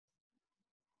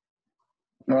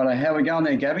Right, how we going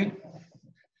there, Gabby?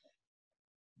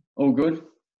 All good.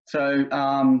 So,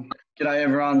 g'day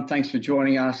everyone. Thanks for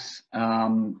joining us.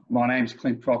 My name's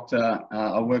Clint Proctor.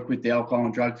 I work with the Alcohol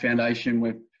and Drug Foundation.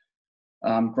 We're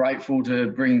grateful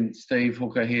to bring Steve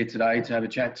Hooker here today to have a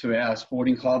chat to our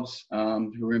sporting clubs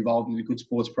who are involved in the Good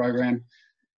Sports program.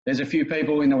 There's a few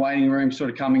people in the waiting room sort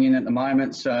of coming in at the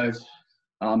moment, so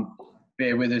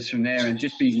bear with us from there, and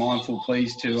just be mindful,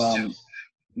 please, to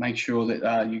make sure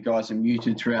that you guys are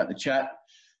muted throughout the chat.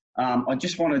 I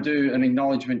just want to do an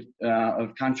acknowledgement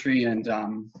of country and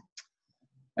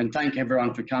thank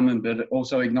everyone for coming, but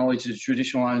also acknowledge the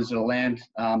traditional owners of the land,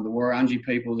 the Wurundjeri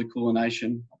people of the Kulin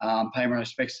Nation. Pay my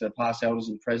respects to the past elders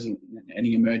and present, and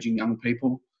any emerging young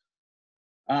people.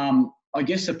 I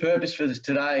guess the purpose for this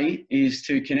today is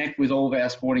to connect with all of our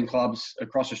sporting clubs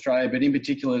across Australia, but in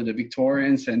particular the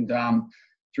Victorians, and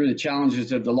through the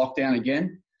challenges of the lockdown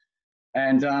again.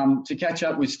 And to catch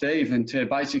up with Steve and to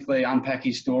basically unpack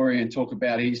his story and talk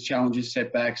about his challenges,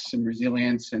 setbacks, and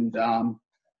resilience, and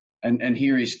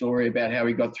hear his story about how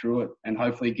he got through it, and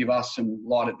hopefully give us some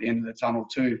light at the end of the tunnel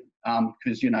too,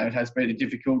 because it has been a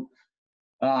difficult,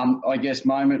 I guess,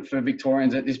 moment for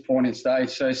Victorians at this point in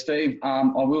stage. So, Steve, I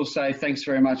will say thanks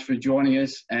very much for joining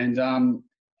us. And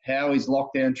how is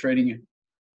lockdown treating you?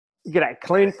 G'day,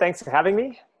 Clint. Thanks for having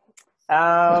me.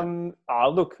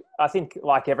 Look, I think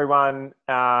like everyone,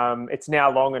 it's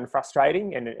now long and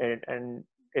frustrating, and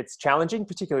it's challenging,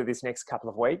 particularly this next couple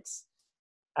of weeks.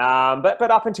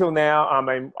 But up until now, I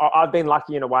mean, I've been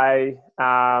lucky in a way.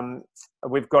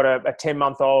 We've got a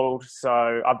 10-month-old,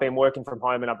 so I've been working from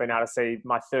home, and I've been able to see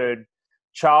my third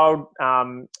child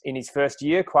in his first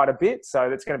year quite a bit. So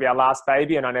that's going to be our last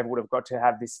baby, and I never would have got to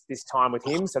have this time with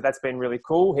him. So that's been really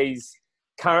cool. He's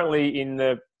currently in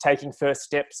the taking first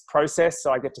steps process,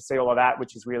 so I get to see all of that,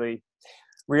 which is really,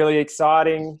 really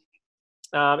exciting.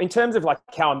 In terms of like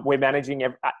how we're managing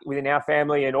within our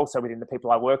family and also within the people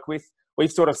I work with,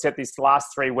 we've sort of set this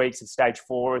last 3 weeks of stage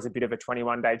 4 as a bit of a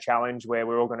 21-day challenge where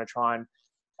we're all going to try and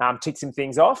tick some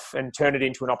things off and turn it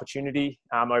into an opportunity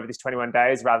over this 21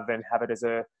 days rather than have it as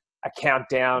a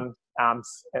countdown,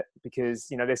 because,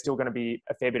 there's still going to be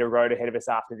a fair bit of road ahead of us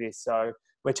after this. So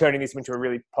we're turning this into a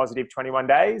really positive 21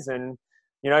 days. And,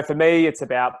 for me, it's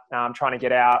about trying to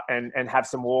get out and have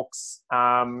some walks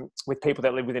with people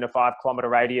that live within a 5-kilometre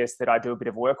radius that I do a bit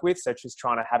of work with. So just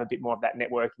trying to have a bit more of that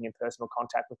networking and personal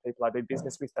contact with people I do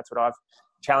business with. That's what I've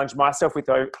challenged myself with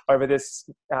over this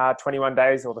 21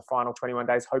 days, or the final 21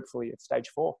 days, hopefully at stage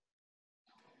 4.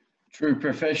 True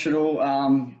professional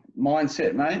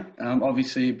mindset, mate.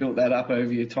 Obviously, you built that up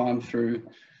over your time through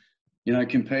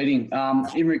competing.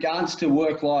 In regards to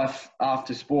work life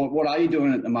after sport, what are you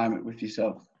doing at the moment with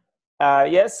yourself?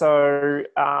 So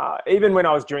even when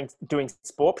I was doing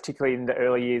sport, particularly in the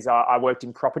early years, I worked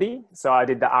in property. So I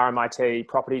did the RMIT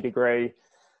property degree,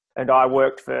 and I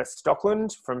worked for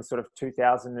Stockland from sort of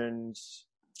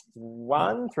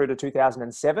 2001 through to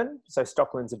 2007. So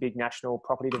Stockland's a big national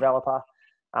property developer.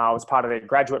 I was part of their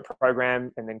graduate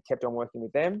program and then kept on working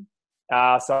with them.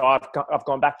 So I've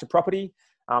gone back to property.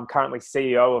 I'm currently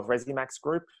CEO of Resimax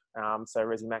Group. So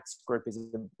Resimax Group is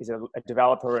a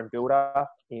developer and builder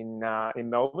in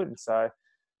Melbourne. So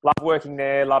love working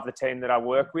there, love the team that I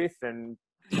work with. And,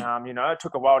 it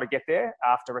took a while to get there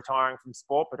after retiring from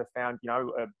sport, but I found, a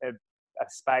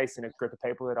space and a group of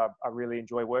people that I really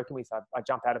enjoy working with. I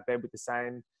jump out of bed with the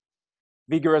same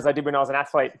vigor as I did when I was an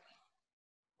athlete.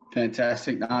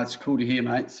 Fantastic. No, it's cool to hear,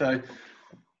 mate. So,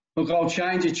 look, I'll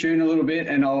change the tune a little bit,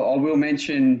 and I will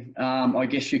mention, I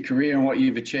guess, your career and what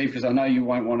you've achieved, because I know you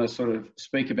won't want to sort of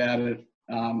speak about it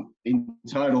in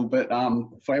total. But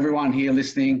for everyone here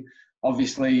listening,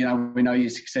 obviously, we know your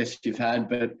success you've had,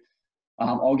 but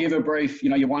I'll give a brief.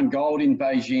 You won gold in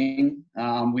Beijing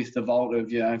with the vault of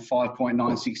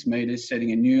 5.96 metres,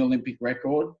 setting a new Olympic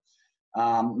record.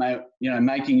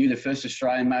 Making you the first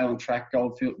Australian male on track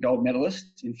gold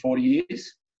medalist in 40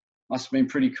 years. Must have been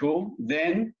pretty cool.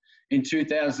 Then in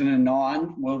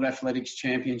 2009 World Athletics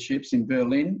Championships in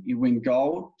Berlin, you win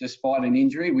gold despite an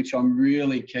injury, which I'm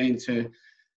really keen to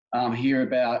hear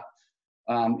about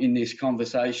in this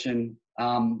conversation.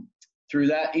 Through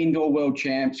that, indoor world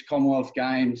champs, Commonwealth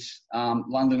Games,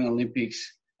 London Olympics,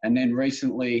 and then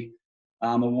recently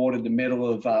awarded the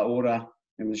Medal of Order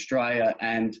in Australia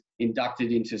and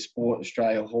inducted into Sport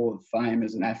Australia Hall of Fame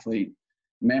as an athlete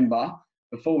member.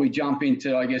 Before we jump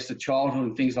into, I guess, the childhood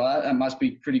and things like that, that must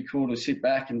be pretty cool to sit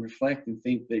back and reflect and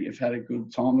think that you've had a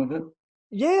good time of it.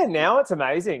 Yeah, now it's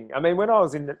amazing. I mean, when I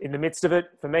was in the midst of it,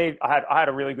 for me, I had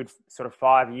a really good sort of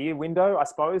 5-year window, I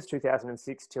suppose,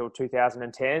 2006 till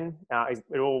 2010.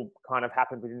 It all kind of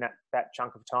happened within that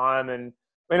chunk of time. And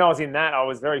when I was in that, I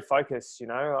was very focused, you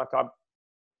know, like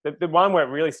the one where it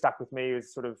really stuck with me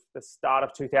was sort of the start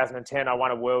of 2010. I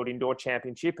won a world indoor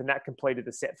championship, and that completed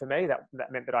the set for me. That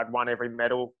meant that I'd won every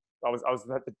medal. I was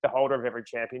the holder of every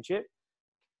championship.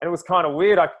 And it was kind of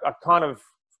weird. I kind of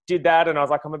did that, and I was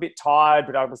like, I'm a bit tired,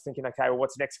 but I was thinking, okay, well,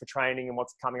 what's next for training and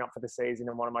what's coming up for the season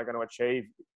and what am I going to achieve?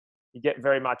 You get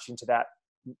very much into that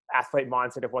athlete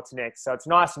mindset of what's next. So it's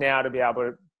nice now to be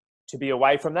able to be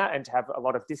away from that and to have a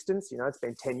lot of distance. You know, it's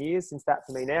been 10 years since that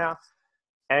for me now.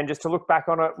 And just to look back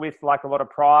on it with like a lot of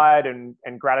pride and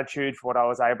gratitude for what I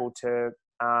was able to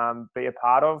be a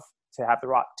part of, to have the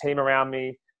right team around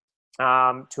me,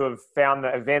 to have found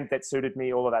the event that suited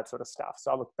me, all of that sort of stuff.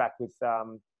 So I look back with,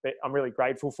 I'm really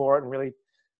grateful for it and really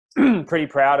pretty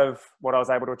proud of what I was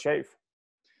able to achieve.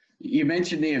 You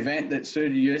mentioned the event that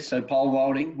suited you. So pole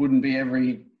vaulting wouldn't be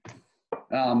every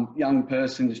young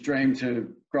person's dream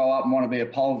to grow up and want to be a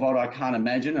pole vaulter. I can't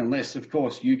imagine, unless, of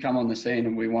course, you come on the scene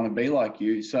and we want to be like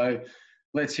you. So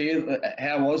let's hear,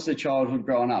 how was the childhood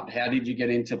growing up? How did you get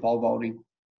into pole vaulting?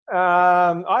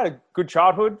 I had a good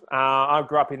childhood. I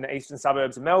grew up in the eastern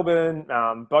suburbs of Melbourne.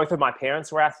 Both of my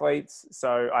parents were athletes,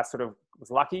 so I sort of was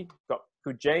lucky, got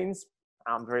good genes.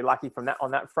 I'm very lucky from that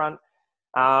on that front.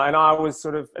 And I was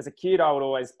sort of, as a kid, I would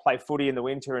always play footy in the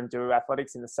winter and do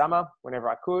athletics in the summer whenever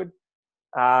I could.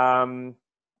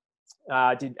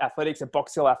 Did athletics at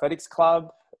Box Hill Athletics Club.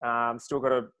 Still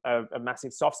got a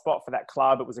massive soft spot for that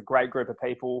club. It was a great group of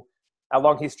people. A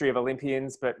long history of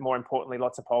Olympians, but more importantly,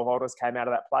 lots of pole vaulters came out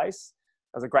of that place.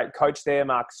 There was a great coach there,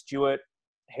 Mark Stewart.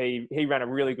 He ran a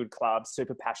really good club,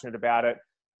 super passionate about it.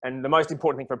 And the most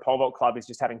important thing for a pole vault club is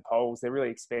just having poles. They're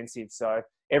really expensive. So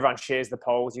everyone shares the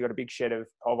poles. You've got a big shed of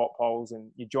pole vault poles and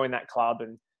you join that club.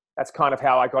 And that's kind of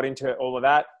how I got into all of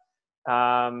that.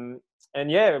 And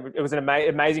yeah, it was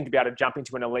amazing to be able to jump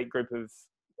into an elite group of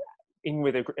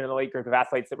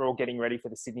athletes that were all getting ready for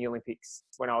the Sydney Olympics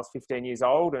when I was 15 years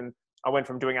old. And I went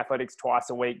from doing athletics twice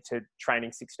a week to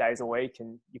training 6 days a week,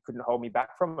 and you couldn't hold me back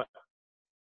from it.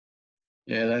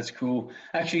 Yeah, that's cool.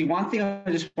 Actually, one thing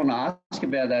I just want to ask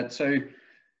about that. So,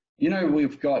 you know,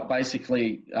 we've got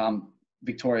basically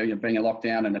Victoria being a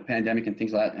lockdown and a pandemic and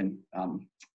things like that, and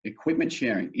equipment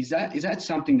sharing. Is that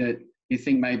something that you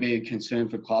think may be a concern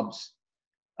for clubs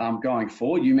going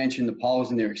forward? You mentioned the poles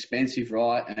and they're expensive,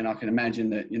 right? And I can imagine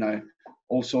that, you know,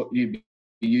 you'd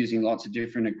be using lots of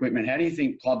different equipment. How do you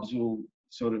think clubs will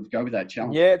sort of go with that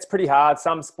challenge? Yeah, it's pretty hard.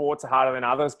 Some sports are harder than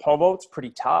others. Pole vault's pretty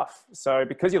tough. So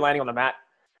because you're landing on the mat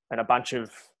and a bunch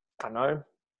of, I don't know,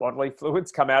 bodily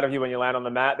fluids come out of you when you land on the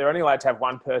mat, they're only allowed to have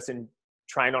one person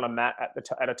train on a mat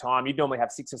at a time. You'd normally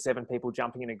have 6 or 7 people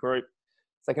jumping in a group.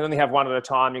 So they can only have one at a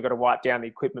time. You've got to wipe down the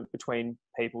equipment between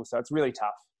people. So it's really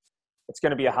tough. It's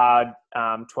going to be a hard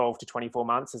 12 to 24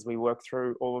 months as we work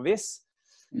through all of this.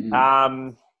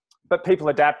 But people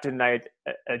adapt and they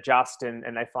adjust and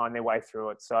they find their way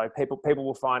through it. So people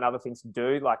will find other things to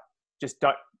do. Like you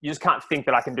just can't think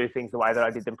that I can do things the way that I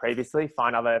did them previously.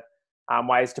 Find other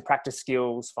ways to practice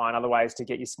skills, find other ways to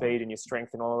get your speed and your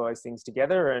strength and all of those things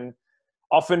together. And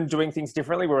often doing things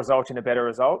differently will result in a better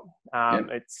result.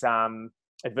 It's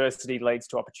adversity leads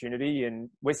to opportunity. And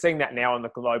we're seeing that now on the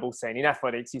global scene. In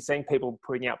athletics, you're seeing people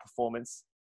putting out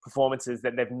performances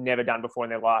that they've never done before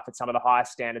in their life at some of the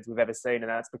highest standards we've ever seen. And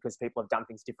that's because people have done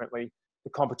things differently.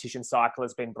 The competition cycle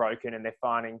has been broken and they're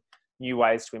finding new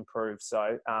ways to improve.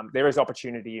 So there is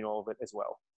opportunity in all of it as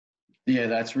well. Yeah,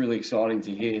 that's really exciting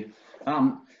to hear.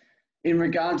 In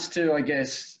regards to, I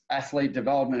guess, athlete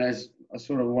development, as I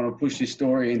sort of want to push this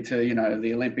story into, you know,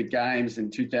 the Olympic Games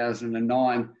in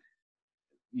 2009,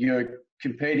 you're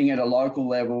competing at a local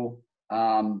level,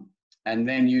 and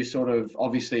then you sort of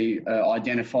obviously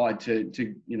identified to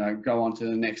you know, go on to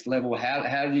the next level. How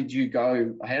did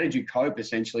you cope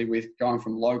essentially with going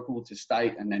from local to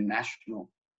state and then national?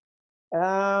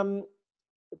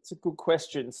 It's a good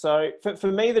question. So for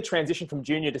me, the transition from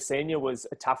junior to senior was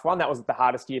a tough one. That was the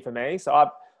hardest year for me. So I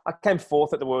came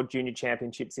fourth at the World Junior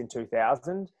Championships in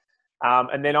 2000.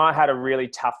 And then I had a really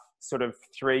tough sort of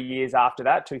 3 years after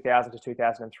that. 2000 to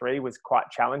 2003 was quite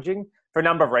challenging for a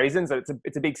number of reasons.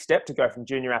 It's a big step to go from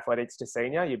junior athletics to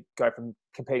senior. You go from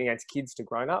competing against kids to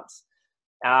grown-ups.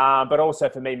 But also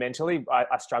for me mentally,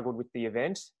 I struggled with the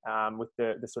event, with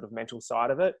the sort of mental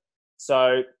side of it.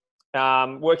 So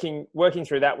working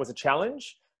through that was a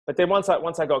challenge. But then once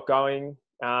I got going,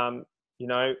 you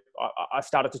know, I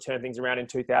started to turn things around in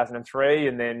 2003,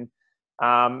 and then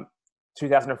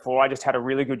 2004, I just had a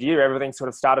really good year. Everything sort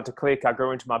of started to click. I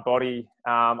grew into my body.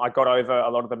 I got over a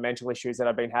lot of the mental issues that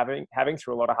I've been having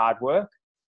through a lot of hard work.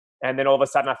 And then all of a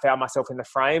sudden I found myself in the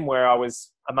frame where I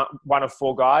was one of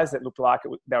 4 guys that looked like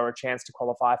they were a chance to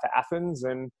qualify for Athens.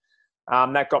 And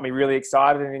that got me really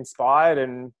excited and inspired,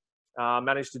 and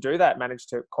managed to do that, managed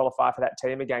to qualify for that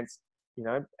team against,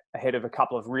 ahead of a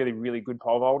couple of really, really good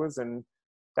pole vaulters. And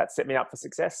that set me up for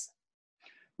success.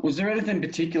 Was there anything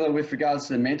particular with regards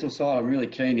to the mental side? I'm really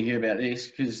keen to hear about this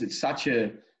because it's such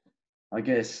a,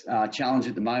 challenge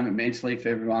at the moment mentally for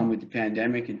everyone with the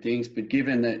pandemic and things. But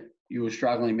given that you were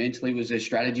struggling mentally, was there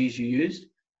strategies you used?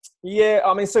 Yeah,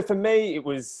 so for me, it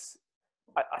was,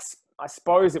 I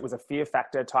suppose it was a fear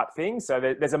factor type thing. So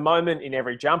there's a moment in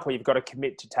every jump where you've got to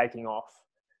commit to taking off.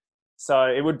 So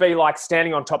it would be like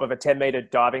standing on top of a 10-meter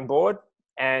diving board.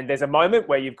 And there's a moment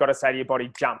where you've got to say to your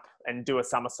body, jump and do a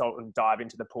somersault and dive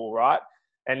into the pool, right?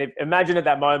 And imagine at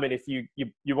that moment, if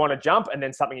you want to jump and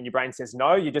then something in your brain says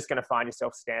no, you're just going to find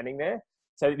yourself standing there.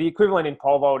 So the equivalent in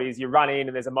pole vault is you run in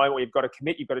and there's a moment where you've got to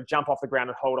commit, you've got to jump off the ground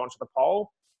and hold onto the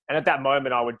pole. And at that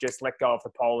moment, I would just let go of the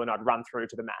pole and I'd run through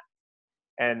to the mat.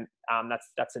 And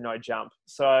that's a no jump.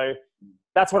 So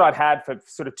that's what I'd had for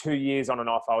sort of 2 years on and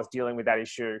off. I was dealing with that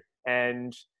issue.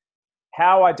 And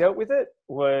how I dealt with it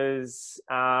was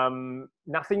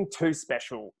nothing too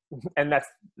special. And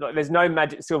there's no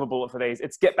magic silver bullet for these.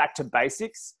 It's get back to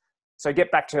basics. So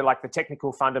get back to like the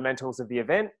technical fundamentals of the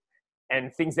event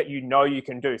and things that you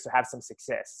can do. So have some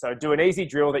success. So do an easy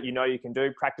drill that you can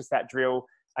do, practice that drill,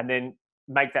 and then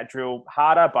make that drill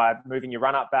harder by moving your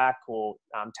run up back or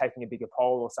taking a bigger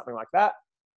pole or something like that.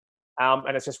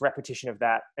 And it's just repetition of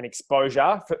that and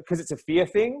exposure, because it's a fear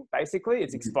thing, basically.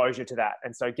 It's exposure to that.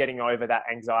 And so getting over that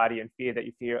anxiety and fear that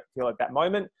you feel at that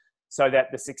moment, so that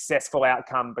the successful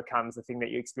outcome becomes the thing that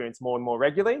you experience more and more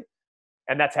regularly.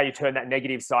 And that's how you turn that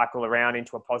negative cycle around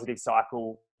into a positive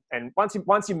cycle. And once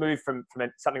you move from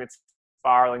something that's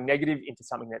spiraling negative into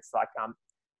something that's like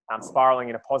spiraling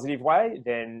in a positive way,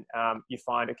 then you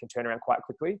find it can turn around quite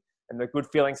quickly. And the good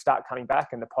feelings start coming back,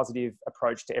 and the positive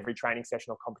approach to every training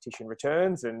session or competition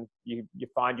returns, and you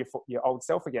find your old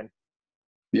self again.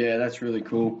 Yeah, that's really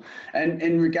cool. And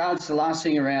in regards to the last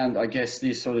thing around, I guess,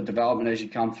 this sort of development as you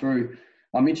come through,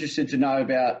 I'm interested to know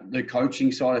about the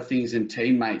coaching side of things and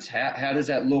teammates. How does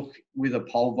that look with a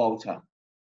pole vaulter?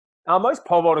 Most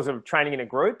pole vaulters are training in a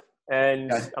group.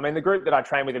 And okay. The group that I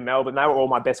trained with in Melbourne, they were all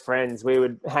my best friends. We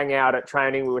would hang out at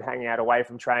training. We would hang out away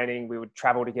from training. We would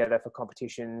travel together for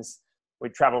competitions.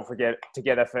 We'd travel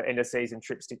together for end of season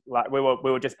trips. We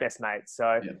were just best mates.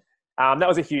 So that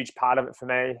was a huge part of it for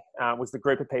me, was the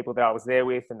group of people that I was there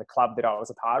with and the club that I was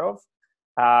a part of.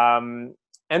 And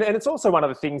it's also one of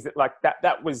the things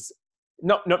that was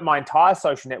not my entire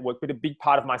social network, but a big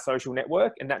part of my social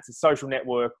network. And that's a social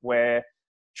network where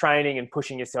training and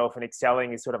pushing yourself and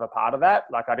excelling is sort of a part of that.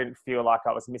 Like, I didn't feel like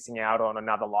I was missing out on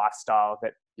another lifestyle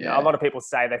that a lot of people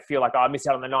say they feel like, I miss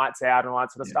out on the nights out and all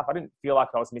that sort of stuff. I didn't feel like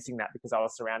I was missing that, because I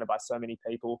was surrounded by so many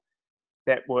people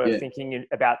that were thinking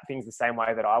about things the same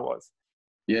way that I was.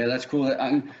 Yeah, that's cool.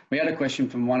 We had a question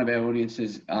from one of our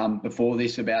audiences before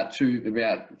this about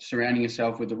surrounding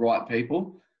yourself with the right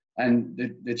people, and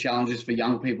the challenges for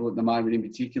young people at the moment in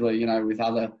particular, with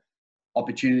other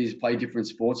opportunities to play different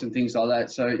sports and things like that.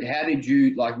 So how did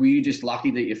you, were you just lucky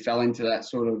that you fell into that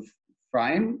sort of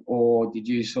frame, or did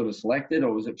you sort of select it,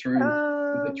 or was it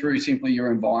through simply your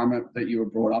environment that you were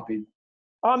brought up in?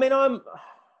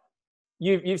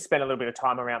 You've spent a little bit of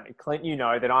time around me, Clint. You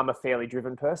know that I'm a fairly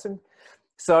driven person.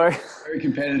 So very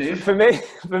competitive. For me,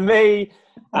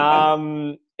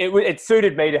 it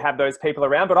suited me to have those people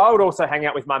around, but I would also hang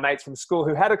out with my mates from school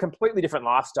who had a completely different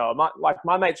lifestyle.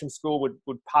 My mates from school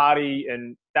would party,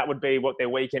 and that would be what their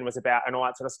weekend was about and all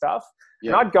that sort of stuff.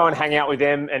 Yeah. And I'd go and hang out with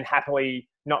them and happily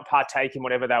not partake in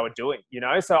whatever they were doing,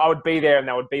 So I would be there and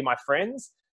they would be my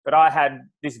friends, but I had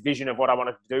this vision of what I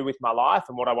wanted to do with my life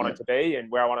and what I wanted to be and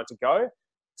where I wanted to go.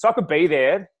 So I could be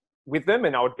there with them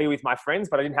and I would be with my friends,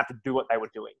 but I didn't have to do what they were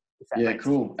doing. If that makes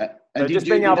cool. Sense. So just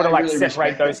being able to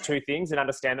separate those two things and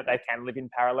understand that they can live in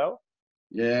parallel.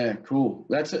 Yeah, cool.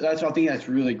 I think that's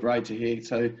really great to hear.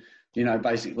 So,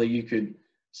 basically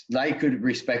they could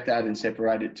respect that and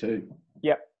separate it too.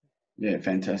 Yep. Yeah,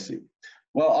 fantastic.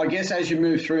 Well, I guess as you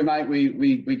move through, mate,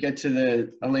 we get to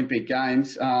the Olympic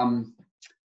Games.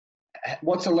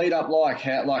 What's the lead up like?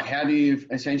 How do you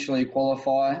essentially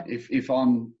qualify? If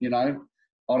I'm,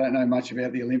 I don't know much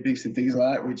about the Olympics and things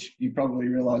like that, which you probably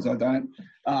realise I don't,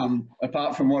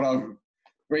 apart from what I've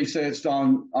researched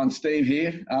on Steve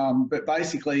here. But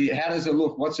basically, how does it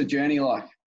look? What's the journey like?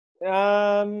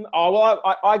 Oh,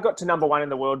 well, I got to number one in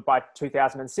the world by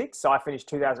 2006. So I finished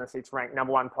 2006 ranked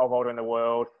number one pole vaulter in the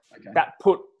world. Okay. That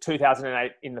put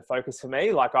 2008 in the focus for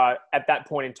me. Like at that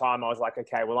point in time, I was like,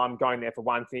 okay, well, I'm going there for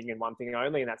one thing and one thing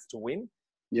only, and that's to win.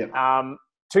 Yeah.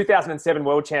 2007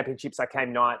 World Championships, I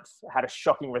came ninth, had a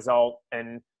shocking result.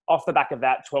 And off the back of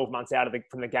that, 12 months out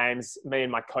from the games, me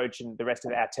and my coach and the rest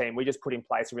of our team, we just put in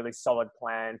place a really solid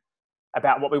plan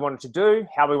about what we wanted to do,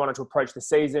 how we wanted to approach the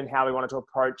season, how we wanted to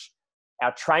approach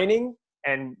our training,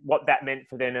 and what that meant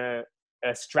for then a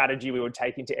strategy we would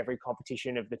take into every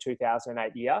competition of the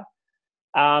 2008 year.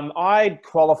 I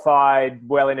qualified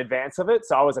well in advance of it.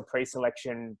 So I was a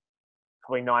pre-selection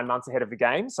probably 9 months ahead of the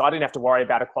game. So I didn't have to worry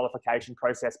about a qualification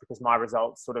process because my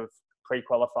results sort of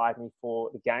pre-qualified me for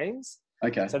the games.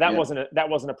 Okay. So that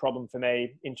wasn't a problem for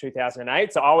me in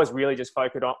 2008. So I was really just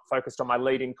focused on my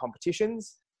leading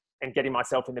competitions and getting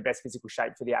myself in the best physical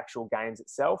shape for the actual games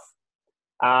itself.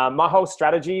 My whole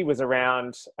strategy was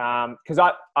around, because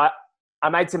I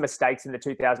made some mistakes in the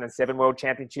 2007 World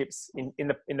Championships in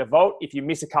the vault. If you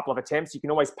miss a couple of attempts, you can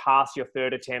always pass your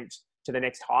third attempt to the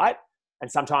next height.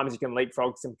 And sometimes you can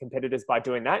leapfrog some competitors by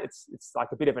doing that. It's like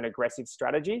a bit of an aggressive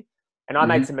strategy. And I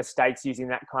made some mistakes using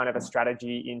that kind of a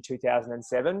strategy in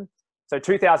 2007. So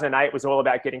 2008 was all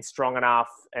about getting strong enough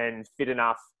and fit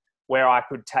enough where I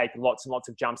could take lots and lots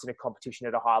of jumps in a competition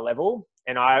at a high level.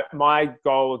 And my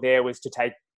goal there was to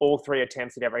take all three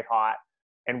attempts at every height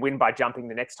and win by jumping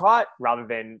the next height rather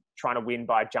than trying to win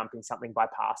by jumping something by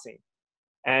passing.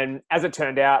 And as it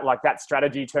turned out, like that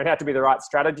strategy turned out to be the right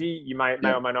strategy. You may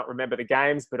or may not remember the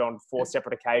games, but on 4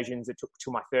 separate occasions, it took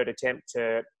till my third attempt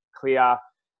to clear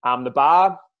the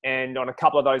bar. And on a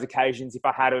couple of those occasions, if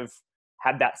I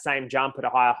had that same jump at a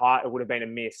higher height, it would have been a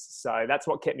miss. So that's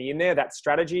what kept me in there, that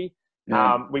strategy.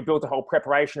 Yeah. We built a whole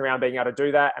preparation around being able to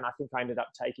do that. And I think I ended up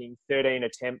taking 13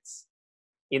 attempts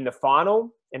in the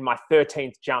final. And my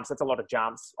 13th jumps, that's a lot of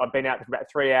jumps. I've been out for about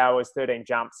 3 hours, 13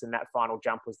 jumps. And that final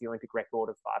jump was the Olympic record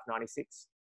of 596.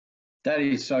 That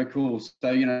is so cool. So,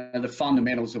 you know, the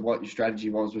fundamentals of what your strategy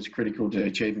was critical to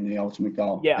achieving the ultimate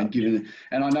goal. Yeah.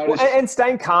 And I noticed... and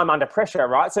staying calm under pressure,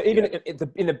 right? So even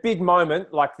in the big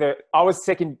moment, like I was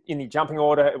second in the jumping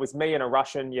order. It was me and a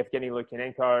Russian, Yevgeny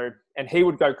Lukyanenko, and he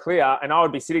would go clear and I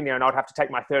would be sitting there and I'd have to take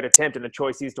my third attempt. And the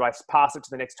choice is, do I pass it to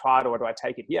the next height or do I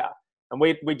take it here? And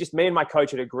me and my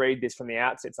coach had agreed this from the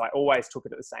outset. So I always took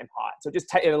it at the same height. So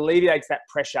it alleviates that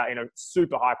pressure in a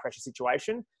super high pressure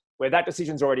situation where that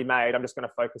decision's already made. I'm just going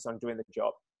to focus on doing the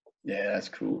job. Yeah, that's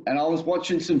cool. And I was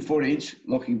watching some footage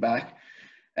looking back,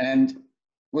 and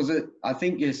I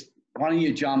think one of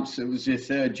your jumps, it was your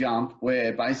third jump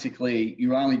where basically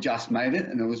you only just made it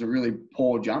and it was a really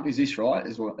poor jump. Is this right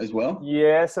as well?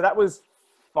 Yeah, so that was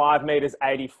 5 meters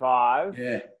 85.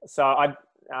 Yeah. So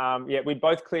we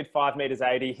both cleared 5 meters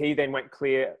 80. He then went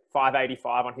clear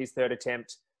 585 on his third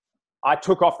attempt. I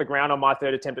took off the ground on my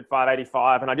third attempt at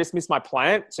 585 and I just missed my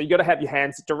plant. So you got to have your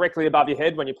hands directly above your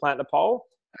head when you plant the pole.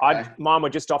 Okay. Mine were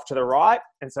just off to the right.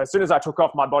 And so as soon as I took off,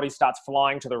 my body starts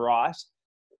flying to the right.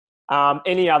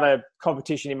 Any other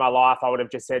competition in my life, I would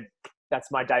have just said, that's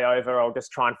my day over. I'll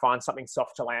just try and find something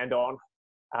soft to land on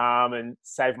and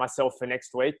save myself for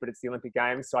next week. But it's the Olympic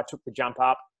Games. So I took the jump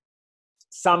up,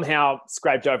 somehow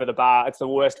scraped over the bar. It's the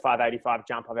worst 585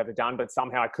 jump I've ever done, but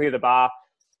somehow I cleared the bar.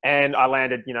 And I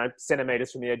landed,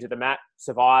 centimeters from the edge of the mat,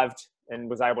 survived, and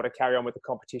was able to carry on with the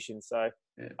competition. So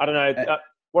I don't know.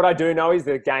 What I do know is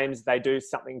the games, they do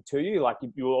something to you. Like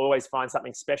you will always find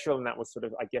something special. And that was sort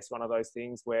of, I guess, one of those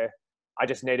things where I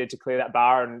just needed to clear that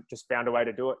bar and just found a way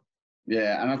to do it.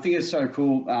 Yeah. And I think it's so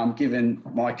cool, given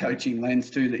my coaching lens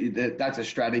too, that's a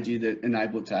strategy that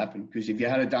enabled it to happen. Because if you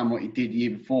had done what you did the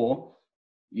year before,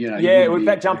 if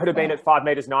that jump had been at 5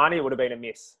 meters 90, it would have been a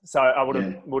miss. So I would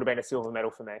have been a silver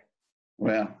medal for me.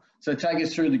 Wow. So take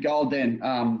us through the gold then.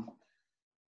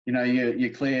 You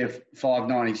clear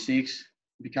 596,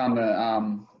 become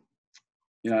a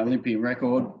Olympian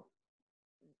record.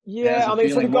 Yeah, I mean,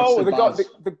 so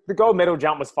the gold medal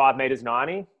jump was 5 meters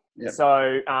 90. Yep.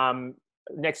 So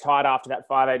next height after that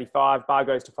 585, bar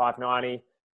goes to 590.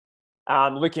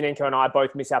 Lukyanenko and I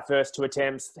both miss our first 2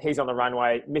 attempts. He's on the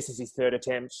runway, misses his third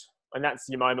attempt. And that's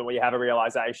your moment where you have a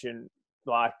realization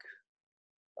like,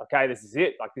 okay, this is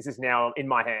it. Like, this is now in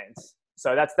my hands.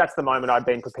 So that's the moment I'd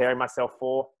been preparing myself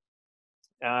for.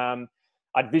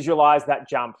 I'd visualized that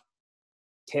jump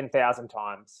 10,000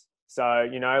 times. So,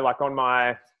 like on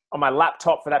my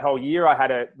laptop for that whole year, I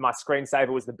had my screensaver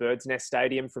was the Bird's Nest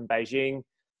Stadium from Beijing.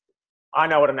 I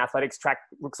know what an athletics track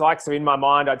looks like. So in my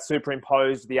mind, I'd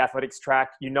superimposed the athletics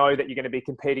track. You know that you're going to be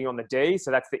competing on the D.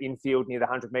 So that's the infield near the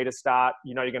 100-meter start.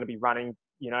 You know you're going to be running,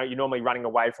 you know, you're normally running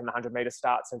away from the 100-meter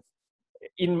start. So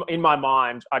in my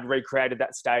mind, I'd recreated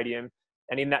that stadium.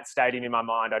 And in that stadium, in my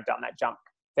mind, I'd done that jump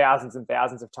thousands and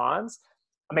thousands of times.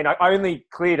 I mean, I only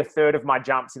cleared a third of my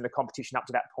jumps in the competition up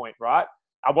to that point, right?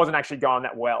 I wasn't actually going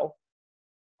that well.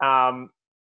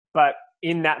 But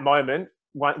in that moment,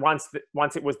 once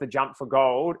it was the jump for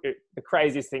gold, the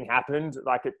craziest thing happened.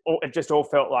 Like it just all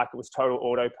felt like it was total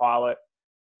autopilot.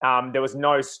 There was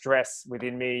no stress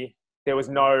within me. There was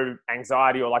no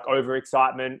anxiety or like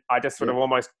overexcitement. I just sort of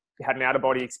almost had an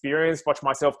out-of-body experience, watched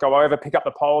myself go over, pick up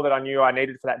the pole that I knew I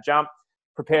needed for that jump,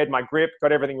 prepared my grip,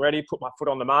 got everything ready, put my foot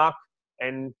on the mark,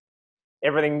 and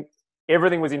everything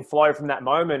was in flow from that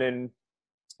moment. And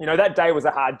you know, that day was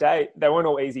a hard day. They weren't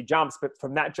all easy jumps, but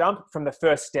from that jump, from the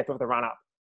first step of the run-up,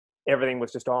 everything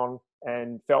was just on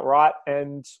and felt right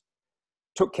and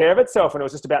took care of itself. And it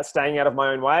was just about staying out of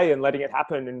my own way and letting it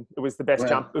happen. And it was the best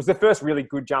jump. It was the first really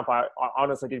good jump I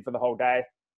honestly did for the whole day.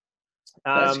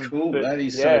 That's cool. That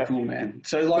is so cool, man.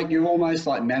 So like you almost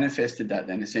like manifested that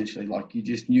then, essentially. Like you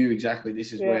just knew exactly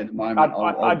this is where at the moment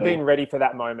I'd been ready for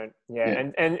that moment.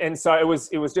 And so it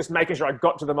was just making sure I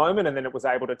got to the moment, and then it was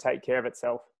able to take care of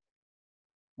itself.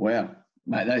 Wow,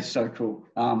 mate, that is so cool.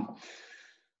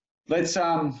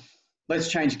 Let's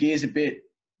change gears a bit,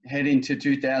 head into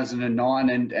 2009,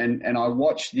 and I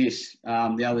watched this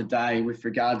the other day with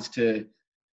regards to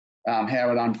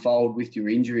how it unfolded with your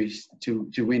injuries to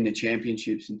win the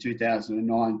championships in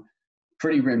 2009.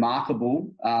 Pretty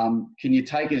remarkable. Can you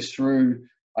take us through,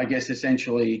 I guess,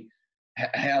 essentially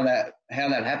how that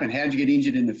happened? How did you get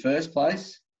injured in the first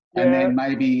place? And then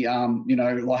maybe, you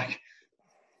know, like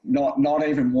not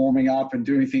even warming up and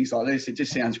doing things like this. It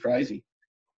just sounds crazy.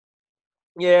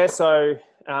 Yeah. So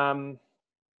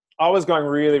I was going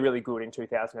really, really good in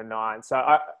 2009.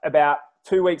 So about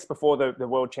 2 weeks before the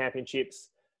World Championships,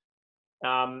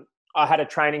 I had a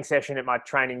training session at my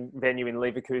training venue in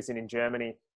Leverkusen in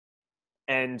Germany.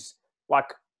 And like,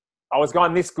 I was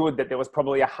going this good that there was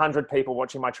probably 100 people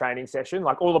watching my training session.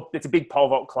 Like it's a big pole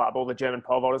vault club, all the German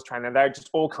pole vaulters train there. They just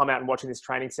all come out and watching this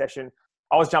training session.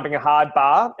 I was jumping a hard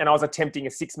bar and I was attempting a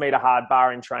 6-meter hard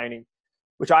bar in training,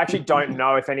 which I actually don't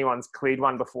know if anyone's cleared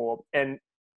one before. And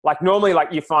like normally, like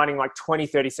you're finding like 20,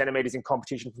 30 centimeters in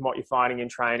competition from what you're finding in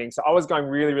training. So I was going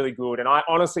really, really good. And I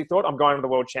honestly thought I'm going to the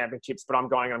World Championships, but I'm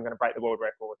going to break the world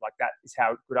record. Like that is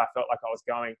how good I felt like I was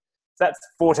going. So that's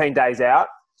 14 days out.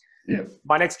 Yeah.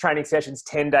 My next training session's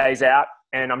 10 days out,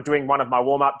 and I'm doing one of my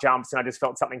warm-up jumps, and I just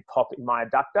felt something pop in my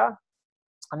adductor.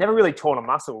 I never really torn a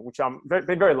muscle, which I'm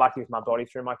been very lucky with my body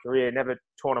through my career, never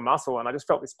torn a muscle. And I just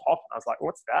felt this pop. And I was like,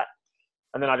 what's that?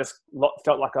 And then I just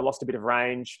felt like I lost a bit of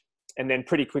range. And then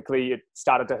pretty quickly it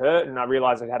started to hurt. And I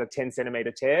realized I had a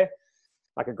 10-centimeter tear,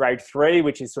 like a grade 3,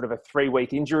 which is sort of a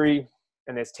 3-week injury.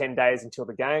 And there's 10 days until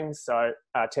the games. So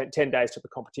 10 days to the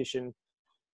competition.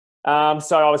 So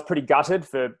I was pretty gutted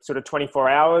for sort of 24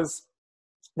 hours.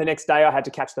 The next day I had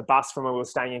to catch the bus from where we were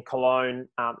staying in Cologne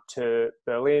to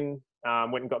Berlin.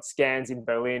 Went and got scans in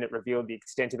Berlin. It revealed the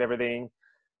extent of everything.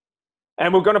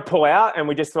 And we're going to pull out, and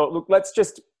we just thought, look, let's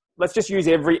just use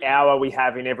every hour we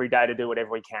have in every day to do whatever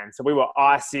we can. So we were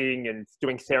icing and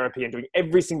doing therapy and doing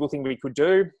every single thing we could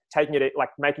do, taking it, like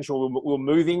making sure we were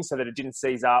moving so that it didn't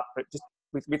seize up. But just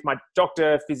with my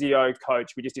doctor, physio,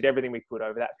 coach, we just did everything we could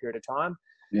over that period of time.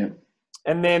 Yeah.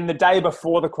 And then the day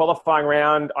before the qualifying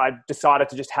round, I decided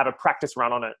to just have a practice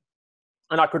run on it.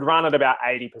 And I could run at about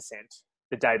 80%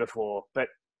 the day before, but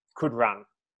could run.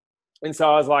 And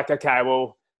so I was like, okay,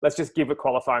 well, let's just give a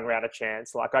qualifying round a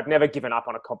chance. Like I'd never given up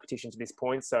on a competition to this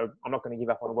point, so I'm not going to give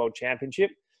up on a world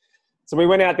championship. So we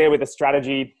went out there with a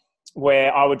strategy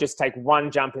where I would just take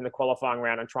one jump in the qualifying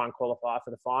round and try and qualify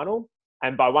for the final.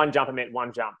 And by one jump, I meant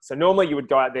one jump. So normally you would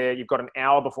go out there, you've got an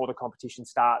hour before the competition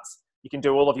starts. You can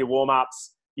do all of your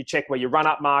warm-ups. You check where your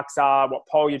run-up marks are, what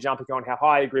pole you're jumping on, how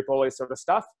high you grip, all this sort of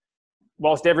stuff.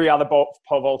 Whilst every other pole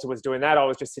vaulter was doing that, I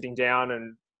was just sitting down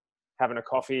and having a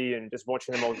coffee and just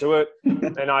watching them all do it.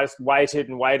 And I just waited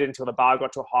and waited until the bar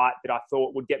got to a height that I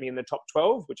thought would get me in the top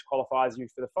 12, which qualifies you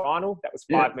for the final. That was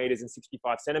 5 meters and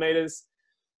 65 centimeters.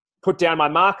 Put down my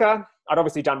marker. I'd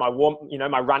obviously done my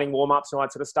my running warm-ups and all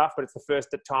that sort of stuff, but it's the first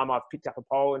time I've picked up a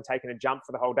pole and taken a jump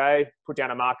for the whole day. Put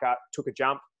down a marker, took a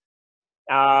jump.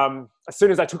 As soon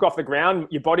as I took off the ground,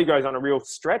 your body goes on a real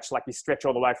stretch, like you stretch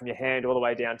all the way from your hand all the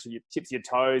way down to your tips of your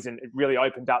toes, and it really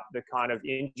opened up the kind of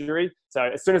injury. So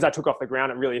as soon as I took off the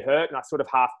ground, it really hurt, and I sort of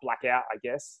half black out, I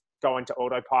guess, go into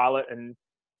autopilot and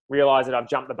realize that I've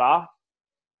jumped the bar.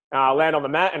 Land on the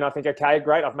mat, and I think, okay,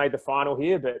 great, I've made the final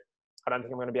here, but I don't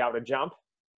think I'm going to be able to jump.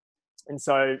 And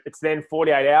so it's then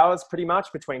 48 hours pretty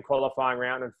much between qualifying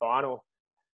round and final.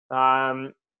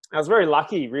 I was very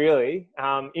lucky, really.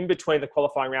 In between the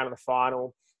qualifying round and the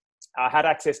final, I had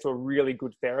access to a really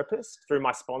good therapist through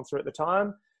my sponsor at the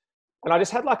time. And I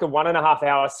just had like a 1.5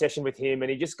 hour session with him,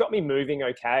 and he just got me moving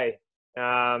okay.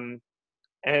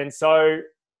 And so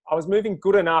I was moving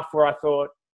good enough where I thought,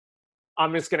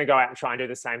 I'm just going to go out and try and do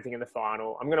the same thing in the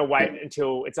final. I'm going to wait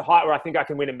until it's a height where I think I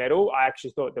can win a medal. I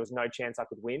actually thought there was no chance I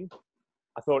could win.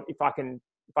 I thought if I can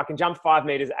jump 5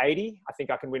 meters 80, I think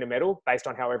I can win a medal based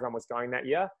on how everyone was going that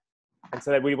year. And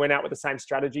so we went out with the same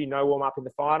strategy, no warm up in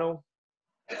the final.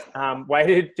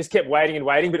 Just kept waiting and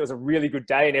waiting, but it was a really good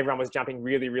day and everyone was jumping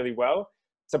really, really well.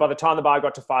 So by the time the bar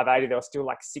got to 580, there were still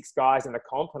like 6 guys in the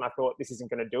comp, and I thought this isn't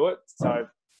going to do it. So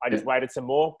I just waited some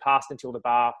more, passed until the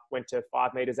bar went to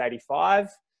 5 meters 85.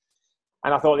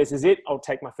 And I thought, this is it. I'll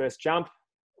take my first jump.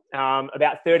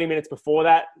 About 30 minutes before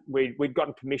that, we'd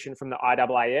gotten permission from the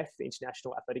IAAF, the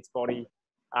International Athletics Body,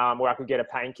 where I could get a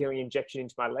painkilling injection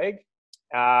into my leg.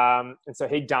 And so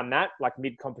he'd done that like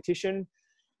mid-competition.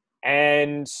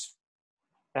 And so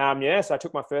I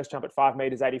took my first jump at 5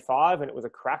 meters 85, and it was a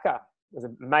cracker. It was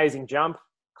an amazing jump,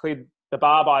 cleared the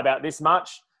bar by about this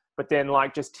much, but then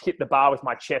like just hit the bar with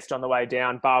my chest on the way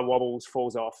down, bar wobbles,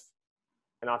 falls off.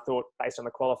 And I thought, based on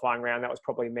the qualifying round, that was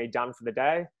probably me done for the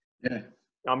day. Yeah.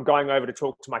 I'm going over to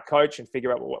talk to my coach and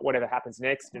figure out whatever happens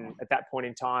next. And at that point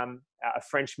in time, a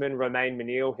Frenchman, Romain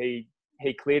Menil, he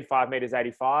cleared 5 meters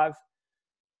 85.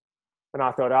 And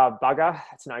I thought, oh, bugger,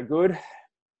 that's no good.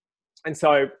 And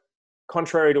so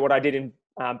contrary to what I did in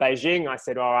Beijing, I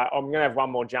said, all right, I'm going to have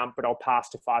one more jump, but I'll pass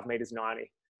to 5 meters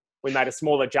 90. We made a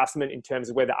small adjustment in terms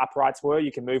of where the uprights were.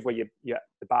 You can move where the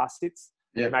bar sits.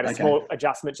 We made a small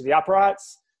adjustment to the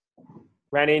uprights,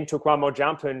 ran in, took one more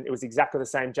jump, and it was exactly the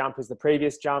same jump as the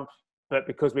previous jump. But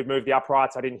because we'd moved the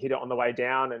uprights, I didn't hit it on the way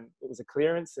down, and it was a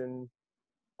clearance. And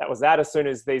that was that. As soon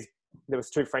as there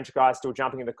was 2 French guys still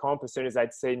jumping in the comp, as soon as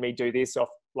they'd seen me do this off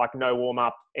like no warm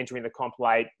up, entering the comp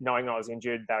late, knowing I was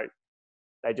injured,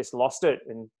 they just lost it.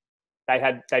 And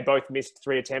they both missed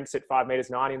 3 attempts at 5 meters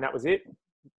 90, and that was it.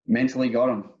 Mentally got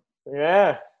them.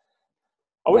 Yeah.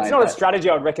 Oh, it's not a strategy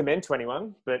I'd recommend to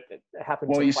anyone, but it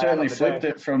happened. Well, you certainly flipped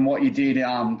it from what you did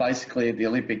basically at the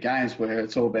Olympic Games, where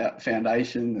it's all about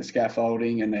foundation, the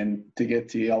scaffolding, and then to get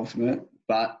to the ultimate.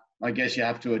 But I guess you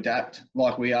have to adapt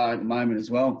like we are at the moment as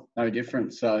well. No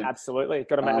different. So absolutely.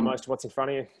 Got to make the most of what's in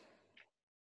front of you.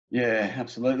 Yeah,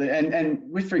 absolutely.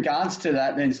 And with regards to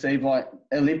that then, Steve, like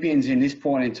Olympians in this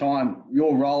point in time,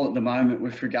 your role at the moment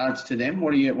with regards to them,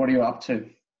 what are you up to?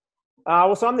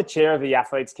 So I'm the chair of the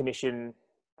Athletes Commission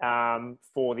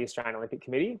for the Australian Olympic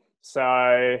Committee. So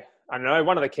I don't know,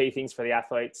 one of the key things for the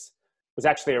athletes was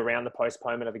actually around the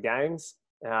postponement of the games.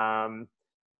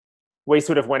 We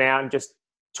sort of went out and just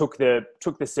took a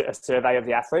survey of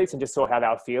the athletes and just saw how they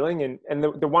were feeling. And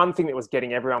the one thing that was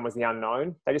getting everyone was the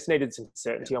unknown. They just needed some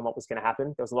certainty on what was going to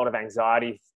happen. There was a lot of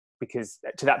anxiety because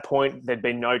to that point, there'd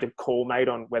been no call made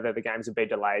on whether the games would be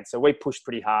delayed. So we pushed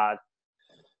pretty hard.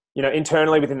 You know,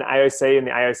 internally within the AOC, and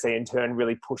the AOC in turn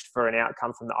really pushed for an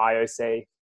outcome from the IOC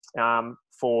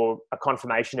for a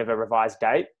confirmation of a revised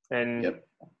date. And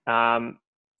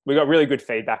we got really good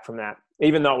feedback from that.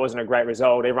 Even though it wasn't a great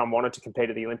result, everyone wanted to compete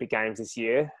at the Olympic Games this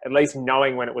year. At least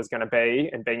knowing when it was going to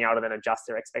be and being able to then adjust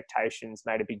their expectations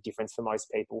made a big difference for most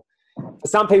people. For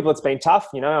some people, it's been tough.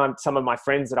 You know, some of my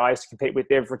friends that I used to compete with,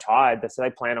 they've retired. So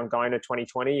they plan on going to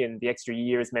 2020, and the extra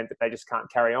year has meant that they just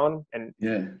can't carry on. And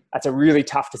that's a really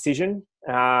tough decision.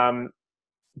 But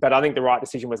I think the right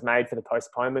decision was made for the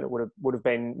postponement. It would have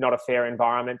been not a fair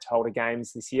environment to hold a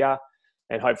games this year.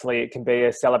 And hopefully it can be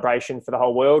a celebration for the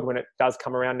whole world when it does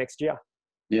come around next year.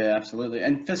 Yeah, absolutely.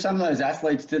 And for some of those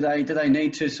athletes, do they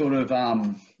need to sort of,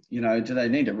 do they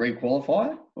need to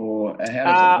re-qualify, or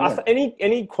how does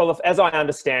it work? As I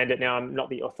understand it now, I'm not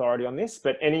the authority on this,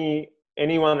 but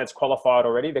anyone that's qualified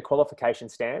already, their qualification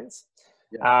stands.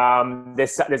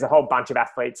 There's a whole bunch of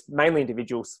athletes, mainly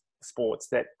individual sports,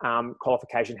 that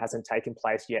qualification hasn't taken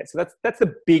place yet. So that's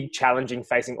the big challenging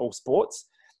facing all sports,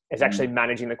 is actually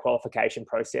managing the qualification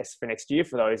process for next year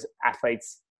for those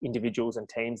athletes, individuals and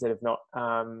teams that have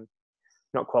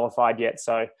not qualified yet.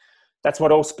 So that's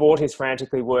what all sport is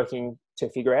frantically working to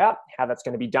figure out, how that's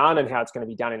going to be done and how it's going to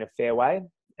be done in a fair way.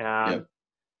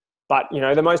 But, you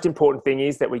know, the most important thing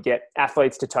is that we get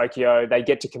athletes to Tokyo. They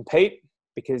get to compete,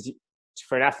 because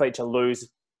for an athlete to lose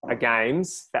a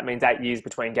games, that means 8 years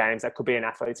between games. That could be an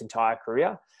athlete's entire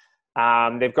career.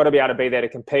 They've got to be able to be there to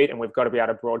compete, and we've got to be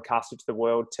able to broadcast it to the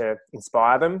world to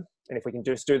inspire them. And if we can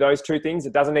just do those two things,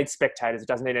 it doesn't need spectators. It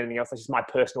doesn't need anything else. That's just my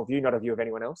personal view, not a view of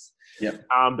anyone else. Yep.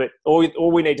 But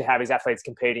all we need to have is athletes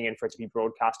competing and for it to be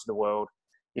broadcast to the world,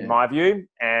 in my view.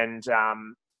 And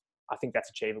I think that's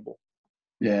achievable.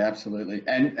 Yeah, absolutely.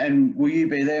 And will you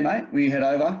be there, mate? Will you head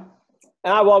over?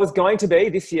 Well, I was going to be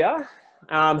this year.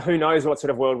 Who knows what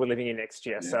sort of world we're living in next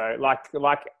year. Yeah. So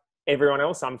like everyone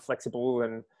else, I'm flexible,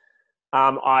 and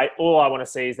all I want to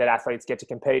see is that athletes get to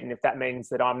compete. And if that means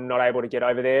that I'm not able to get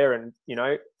over there and, you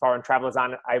know, foreign travelers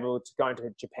aren't able to go into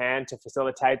Japan to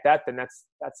facilitate that, then that's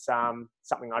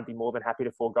something I'd be more than happy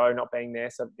to forego not being there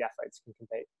so that the athletes can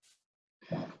compete.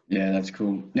 Yeah, that's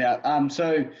cool. Now,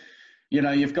 so, you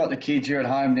know, you've got the kids, you're at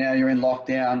home now, you're in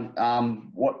lockdown.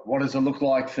 What does it look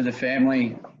like for the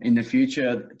family in the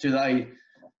future?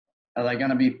 Are they going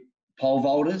to be pole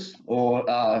vaulters, or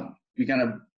you're going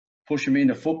to push them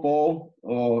into football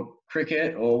or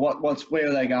cricket, or where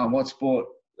are they going? What sport?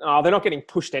 Oh, they're not getting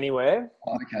pushed anywhere.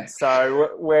 Oh, okay. So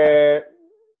wherever.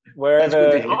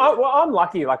 I'm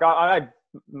lucky. Like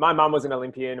my mum was an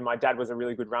Olympian and my dad was a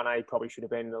really good runner. He probably should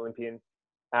have been an Olympian.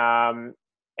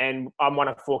 And I'm one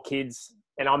of 4 kids,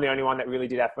 and I'm the only one that really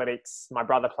did athletics. My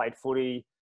brother played footy.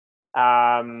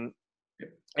 And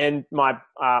my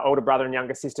older brother and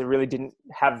younger sister really didn't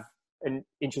have an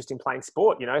interest in playing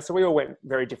sport, you know, so we all went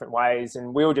very different ways,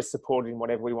 and we all just supported in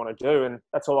whatever we want to do. And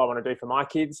that's all I want to do for my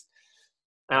kids.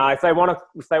 If they want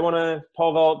to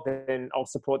pole vault, then I'll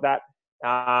support that.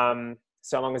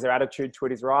 So long as their attitude to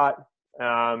it is right.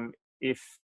 If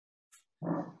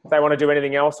they want to do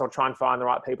anything else, I'll try and find the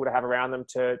right people to have around them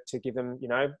to give them, you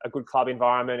know, a good club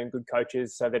environment and good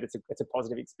coaches so that it's a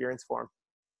positive experience for them.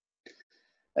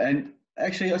 And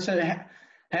actually, so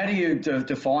how do you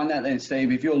define that then,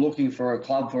 Steve? If you're looking for a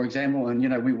club, for example, and, you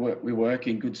know, we work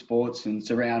in good sports and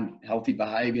it's around healthy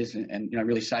behaviours and, you know,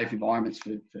 really safe environments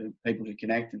for people to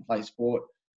connect and play sport,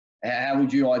 how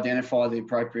would you identify the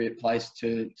appropriate place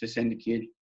to send a kid?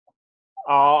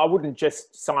 I wouldn't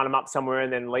just sign them up somewhere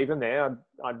and then leave them there.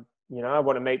 I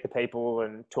want to meet the people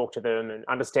and talk to them and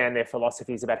understand their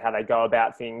philosophies about how they go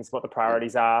about things, what the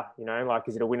priorities are. You know, like,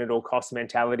 is it a win at all cost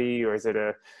mentality, or is it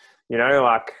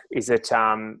is it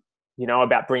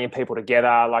about bringing people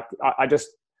together? Like, I'd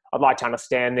like to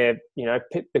understand their, you know,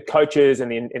 the coaches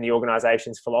and the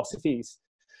organisation's philosophies.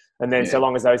 And then so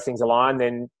long as those things align,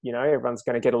 then, you know, everyone's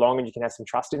going to get along and you can have some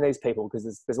trust in these people,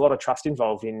 because there's a lot of trust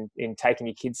involved in taking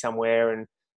your kids somewhere and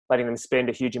letting them spend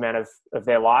a huge amount of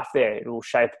their life there. It'll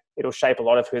shape a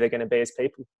lot of who they're going to be as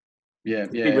people. Yeah.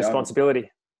 Big responsibility.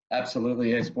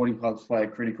 Absolutely. Yeah. Sporting clubs play a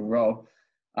critical role.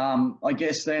 I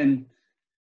guess then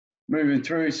moving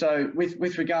through. So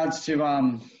with regards to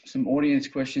some audience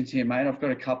questions here, mate, I've got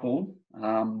a couple.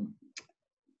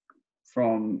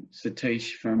 From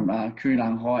Satish from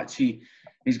Kunang Heights.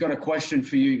 He's got a question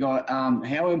for you guys.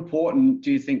 How important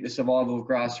do you think the survival of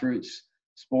grassroots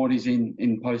sport is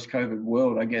in post-COVID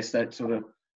world? I guess that sort of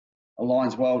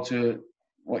aligns well to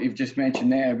what you've just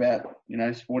mentioned there about, you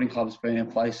know, sporting clubs being a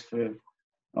place for an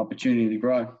opportunity to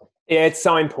grow. Yeah, it's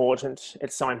so important.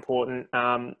 It's so important.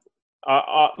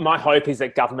 My hope is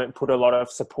that government put a lot of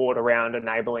support around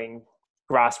enabling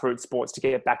grassroots sports to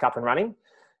get back up and running.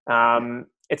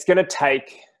 It's going to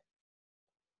take,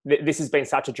 this has been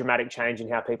such a dramatic change in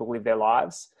how people live their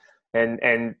lives,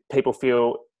 and people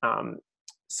feel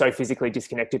so physically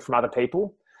disconnected from other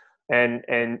people. And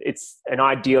it's an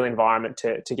ideal environment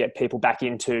to get people back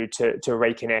into, to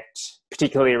reconnect,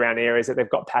 particularly around areas that they've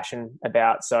got passion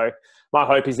about. So my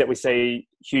hope is that we see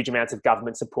huge amounts of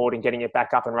government support in getting it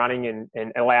back up and running,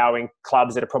 and allowing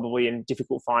clubs that are probably in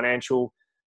difficult financial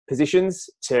positions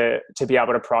to be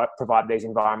able to provide these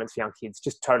environments for young kids.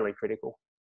 Just totally critical.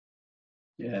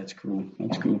 Yeah, that's cool.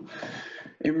 That's cool.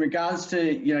 In regards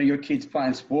to, you know, your kids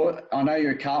playing sport, I know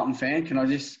you're a Carlton fan. Can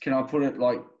I put it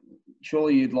like,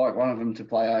 surely you'd like one of them to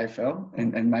play AFL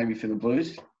and maybe for the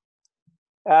Blues?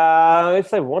 If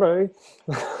they want to.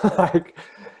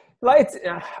 like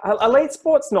elite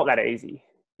sport's not that easy,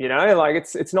 you know, like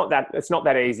it's not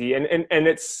that easy. And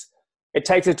it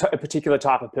takes a particular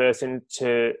type of person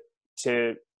to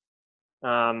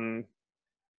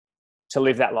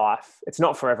live that life. It's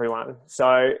not for everyone.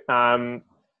 So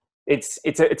it's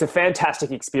a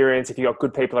fantastic experience if you've got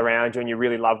good people around you and you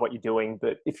really love what you're doing.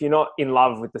 But if you're not in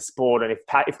love with the sport, and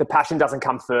if the passion doesn't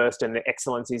come first and the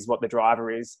excellence is what the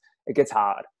driver is, it gets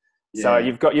hard. Yeah. So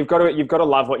you've got to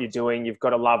love what you're doing. You've got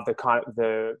to love the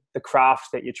craft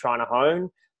that you're trying to hone,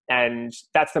 and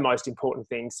that's the most important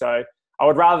thing. So I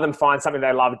would rather them find something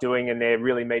they love doing and they're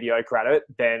really mediocre at it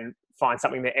than find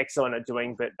something they're excellent at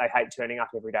doing but they hate turning up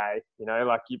every day. You know,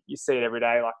 like you see it every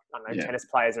day. Like, I don't know, tennis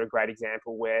players are a great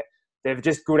example where they're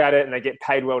just good at it and they get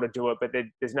paid well to do it, but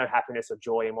there's no happiness or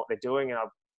joy in what they're doing. And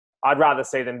I'd rather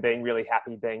see them being really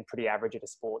happy being pretty average at a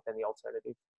sport than the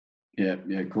alternative.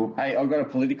 Yeah, cool. Hey, I've got a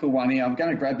political one here. I'm going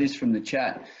to grab this from the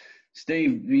chat.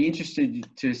 Steve, be interested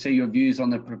to see your views on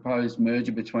the proposed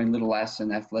merger between Little Ass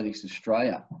and Athletics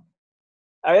Australia.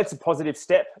 It's a positive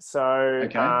step. So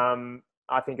Okay.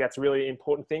 I think that's a really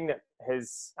important thing that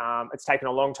has, it's taken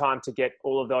a long time to get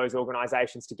all of those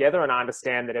organisations together. And I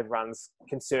understand that everyone's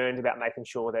concerned about making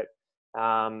sure that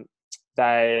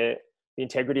the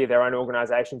integrity of their own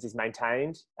organisations is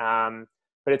maintained.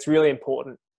 But it's really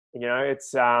important. You know,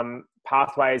 it's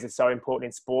pathways are so important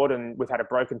in sport, and we've had a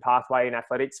broken pathway in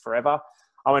athletics forever.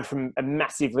 I went from a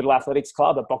massive little athletics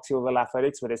club, a Box Hill Little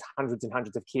Athletics, where there's hundreds and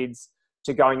hundreds of kids,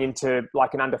 to going into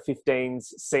like an under 15s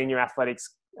senior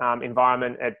athletics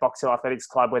environment at Box Hill Athletics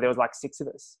Club, where there was like 6 of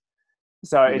us.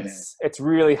 So it's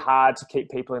really hard to keep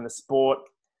people in the sport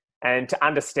and to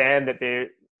understand that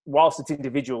whilst it's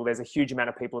individual, there's a huge amount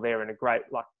of people there and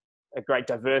a great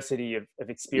diversity of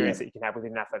experience that you can have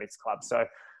within an athletics club. So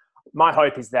my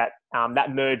hope is that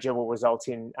that merger will result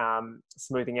in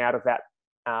smoothing out of that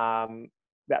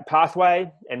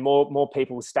pathway and more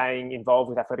people staying involved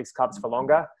with athletics clubs for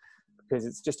longer, because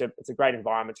it's a great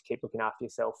environment to keep looking after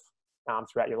yourself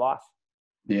throughout your life.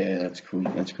 Yeah, that's cool.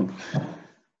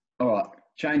 All right,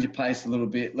 change of pace a little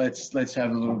bit. Let's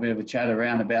have a little bit of a chat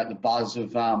around about the buzz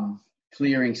of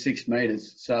clearing 6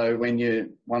 meters. So when you're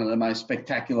one of the most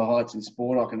spectacular heights in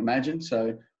sport, I can imagine.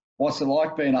 So what's it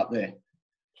like being up there?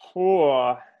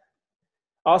 So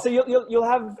you'll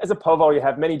have, as a pole vault, you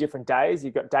have many different days.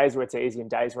 You've got days where it's easy and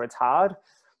days where it's hard.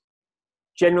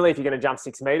 Generally, if you're going to jump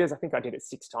 6 meters, I think I did it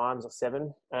 6 times or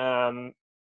 7.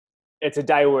 It's a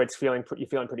day where you're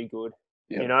feeling pretty good.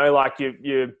 Yep. You know, like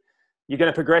you're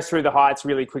going to progress through the heights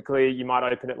really quickly. You might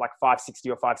open at like 560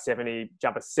 or 570,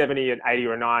 jump a 70, an 80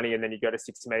 or a 90, and then you go to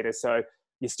 6 meters. So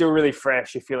you're still really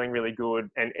fresh. You're feeling really good,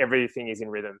 and everything is in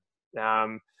rhythm.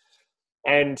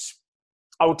 And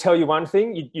I will tell you one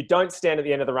thing: you don't stand at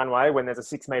the end of the runway when there's a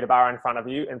 6 meter bar in front of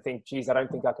you and think, "Geez, I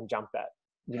don't think I can jump that."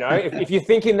 You know, if you're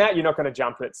thinking that, you're not going to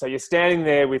jump it. So you're standing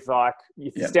there with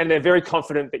standing there very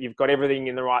confident that you've got everything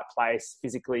in the right place,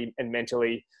 physically and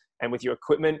mentally, and with your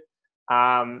equipment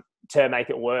to make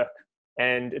it work.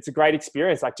 And it's a great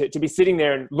experience, like to be sitting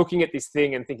there and looking at this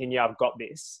thing and thinking, "Yeah, I've got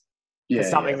this." For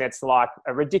something that's like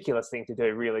a ridiculous thing to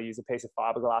do, really, use a piece of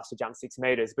fiberglass to jump 6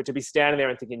 meters. But to be standing there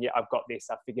and thinking, "Yeah, I've got this.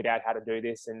 I've figured out how to do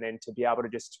this," and then to be able to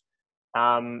just,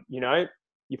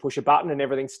 you push a button and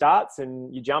everything starts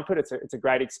and you jump it. It's a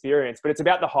great experience. But it's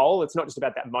about the whole. It's not just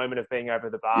about that moment of being over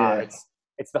the bar.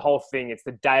 It's the whole thing. It's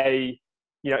the day.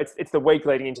 You know, it's the week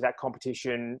leading into that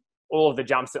competition. All of the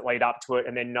jumps that lead up to it,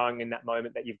 and then knowing in that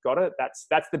moment that you've got it. That's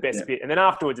the best bit. And then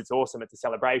afterwards, it's awesome. It's a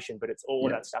celebration. But it's all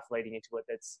of that stuff leading into it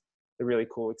that's a really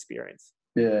cool experience.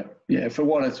 Yeah. For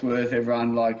what it's worth,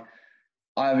 everyone, like,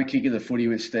 I have a kick of the footy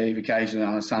with Steve occasionally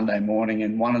on a Sunday morning,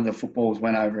 and one of the footballs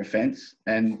went over a fence,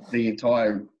 and the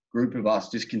entire group of us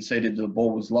just conceded the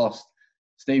ball was lost.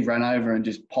 Steve ran over and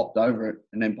just popped over it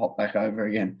and then popped back over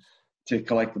again to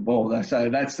collect the ball. So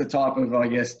that's the type of, I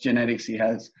guess, genetics he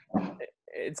has.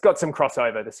 It's got some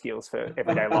crossover, the skills for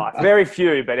everyday life. Very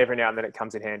few, but every now and then it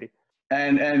comes in handy.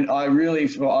 And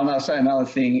I'll say another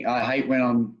thing. I hate when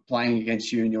I'm playing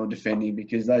against you and you're defending,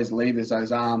 because those levers,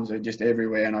 those arms are just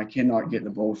everywhere, and I cannot get the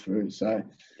ball through. So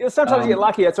sometimes you get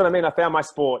lucky. That's what I mean. I found my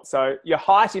sport. So your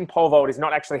height in pole vault is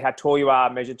not actually how tall you are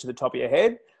measured to the top of your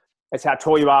head. It's how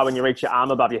tall you are when you reach your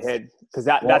arm above your head, because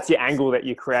that's your angle that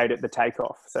you create at the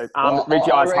takeoff. So reach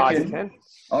your eye as high as you can.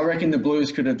 I reckon the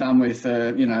Blues could have done with,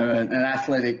 an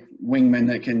athletic wingman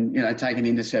that can, take an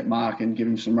intercept mark and give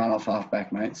him some run off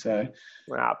halfback, mate. So,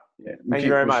 wow. Thank you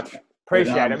very much.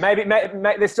 Appreciate it. Maybe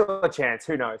there's still a chance.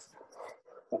 Who knows?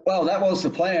 Well, that was the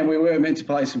plan. We were meant to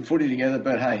play some footy together,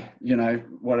 but hey,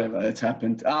 whatever, it's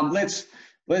happened. Let's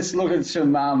look at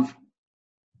some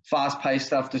fast-paced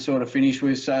stuff to sort of finish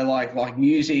with. So, like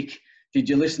music. Did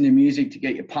you listen to music to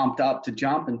get you pumped up to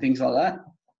jump and things like that?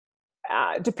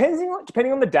 Depending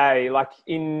on the day. Like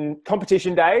in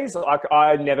competition days, like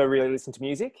I never really listened to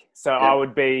music. So I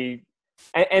would be,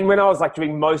 and when I was like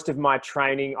doing most of my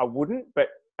training, I wouldn't. But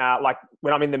like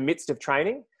when I'm in the midst of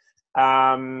training,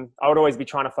 I would always be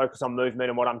trying to focus on movement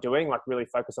and what I'm doing, like really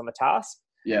focus on the task.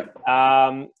 Yeah.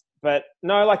 But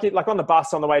no, like on the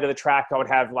bus on the way to the track, I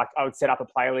would set up a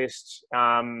playlist.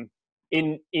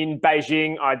 In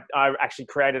Beijing, I actually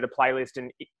created a playlist,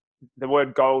 and the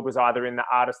word gold was either in the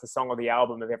artist, the song, or the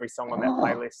album of every song on that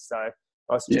playlist. So I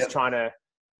was just trying to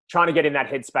get in that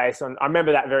headspace. And I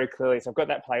remember that very clearly. So I've got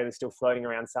that playlist still floating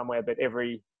around somewhere. But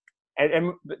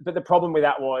but the problem with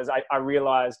that was I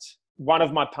realized one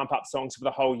of my pump up songs for the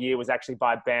whole year was actually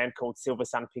by a band called Silver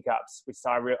Sun Pickups, which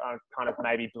I kind of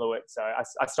maybe blew it. So I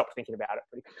stopped thinking about it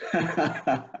pretty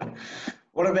quickly.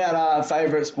 What about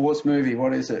favourite sports movie?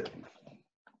 What is it?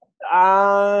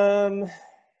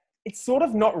 It's sort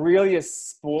of not really a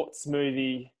sports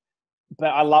movie, but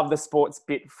I love the sports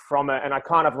bit from it. And I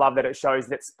kind of love that it shows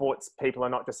that sports people are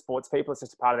not just sports people. It's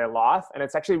just a part of their life. And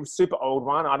it's actually a super old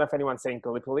one. I don't know if anyone's seen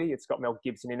Gallipoli. It's got Mel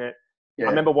Gibson in it. Yeah. I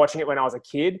remember watching it when I was a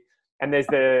kid. And there's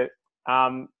the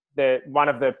one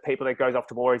of the people that goes off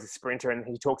to war is a sprinter, and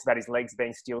he talks about his legs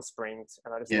being steel springs.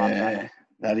 And I just love that.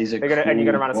 That is and you're going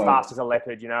to run as fast as a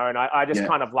leopard, you know? And I just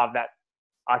kind of love that.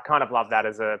 I kind of love that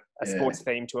as a sports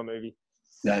theme to a movie.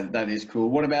 That is cool.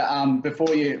 What about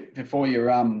before you're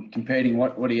competing?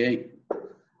 What do you eat? Are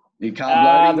you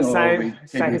carb loading?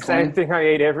 The same thing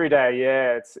I eat every day.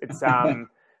 Yeah, it's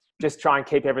just try and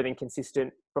keep everything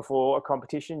consistent before a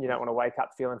competition. You don't want to wake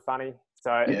up feeling funny.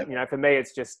 So you know, for me,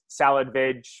 it's just salad,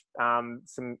 veg, some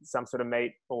sort of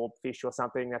meat or fish or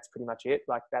something. That's pretty much it.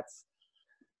 Like that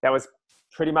was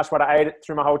pretty much what I ate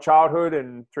through my whole childhood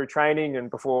and through training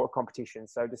and before a competition.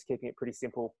 So just keeping it pretty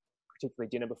simple, particularly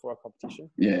dinner before a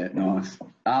competition. Yeah, nice.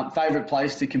 Favorite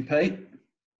place to compete?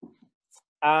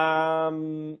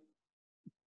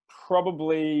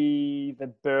 Probably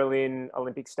the Berlin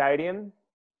Olympic Stadium.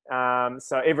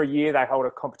 So every year they hold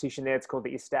a competition there. It's called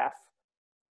the ISTAF.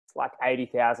 It's like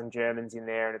 80,000 Germans in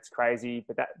there, and it's crazy.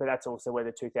 But that's also where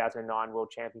the 2009 World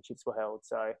Championships were held.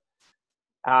 So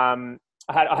I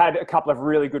had a couple of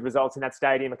really good results in that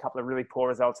stadium, a couple of really poor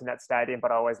results in that stadium,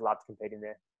 but I always loved competing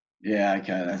there. Yeah,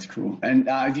 okay, that's cool. And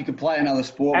if you could play another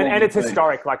sport, and it's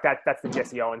historic, like that's the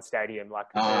Jesse Owens Stadium, like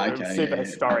super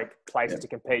historic place to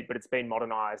compete, but it's been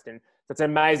modernised, and so it's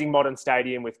an amazing modern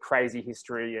stadium with crazy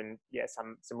history and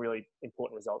some really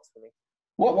important results for me.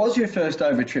 What was your first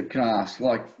over trip? Can I ask?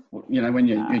 Like, you know, when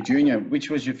you're junior,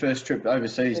 which was your first trip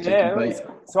overseas to compete?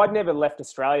 So I'd never left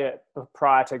Australia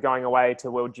prior to going away to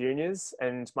World Juniors,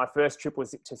 and my first trip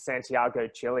was to Santiago,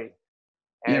 Chile.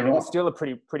 And it was still a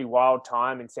pretty wild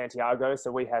time in Santiago.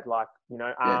 So we had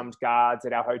armed guards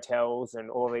at our hotels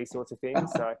and all these sorts of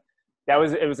things. So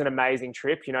it was an amazing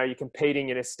trip. You know, you're competing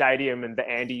in a stadium and the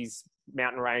Andes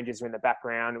mountain ranges are in the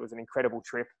background. It was an incredible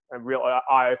trip, a real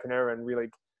eye opener, and really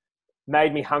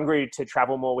made me hungry to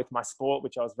travel more with my sport,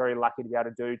 which I was very lucky to be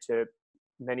able to do to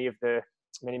many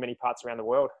parts around the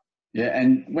world. Yeah.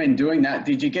 And when doing that,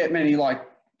 did you get many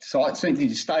sightseeing? Did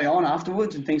you stay on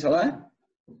afterwards and things like that?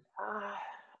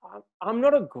 I'm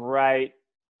not a great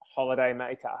holiday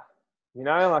maker, you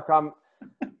know, like I'm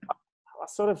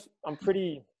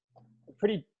pretty,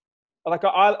 like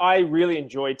I really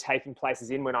enjoy taking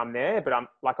places in when I'm there, but I'm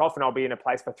like, often I'll be in a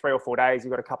place for 3 or 4 days. You've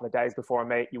got a couple of days before a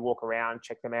meet, you walk around,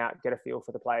 check them out, get a feel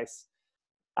for the place.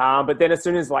 But then as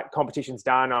soon as competition's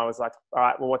done, I was like, all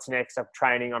right, well, what's next? I'm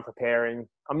training, I'm preparing.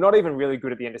 I'm not even really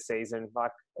good at the end of season.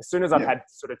 Like as soon as I've had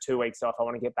sort of 2 weeks off, I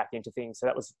want to get back into things.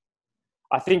 So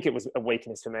I think it was a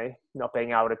weakness for me, not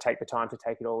being able to take the time to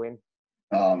take it all in.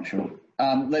 Oh, I'm sure.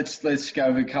 Let's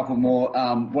go with a couple more.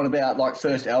 What about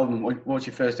first album? What's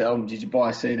your first album? Did you buy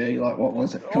a CD? What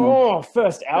was it?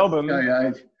 First album.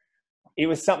 It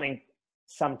was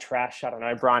some trash. I don't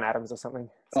know, Bryan Adams or something.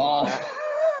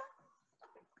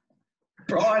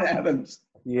 Bryan Adams.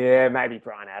 Yeah, maybe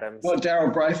Bryan Adams. What,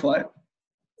 Daryl Braithwaite?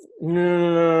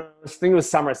 No, I think it was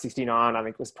summer of '69. I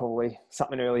think it was probably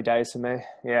something early days for me.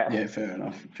 Yeah. Yeah, fair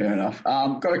enough.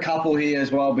 Got a couple here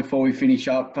as well before we finish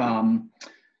up from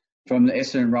the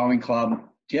Essendon Rowing Club.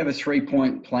 Do you have a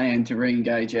 3-point plan to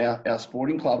re-engage our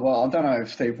sporting club? Well, I don't know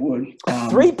if Steve would. A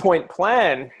 3-point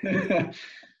plan?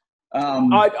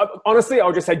 Honestly,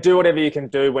 I'll just say do whatever you can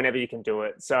do whenever you can do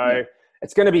it. So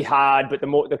it's going to be hard, but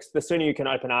the sooner you can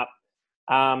open up,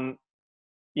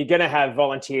 you're going to have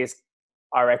volunteers,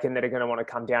 I reckon, that are going to want to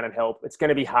come down and help. It's going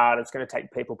to be hard. It's going to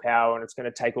take people power and it's going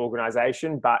to take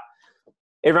organisation, but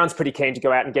everyone's pretty keen to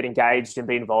go out and get engaged and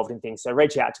be involved in things. So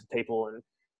reach out to people and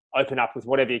open up with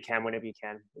whatever you can, whenever you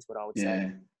can, is what I would say.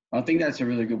 Yeah, I think that's a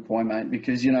really good point, mate,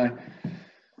 because, you know,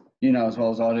 as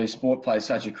well as I do, sport plays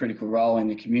such a critical role in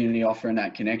the community, offering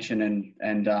that connection.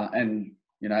 And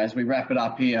you know, as we wrap it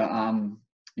up here,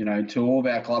 you know, to all of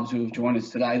our clubs who have joined us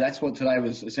today, that's what today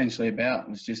was essentially about. It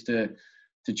was just to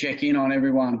check in on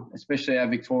everyone, especially our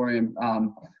Victorian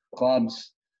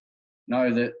clubs.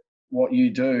 Know that what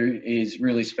you do is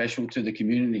really special to the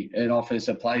community. It offers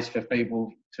a place for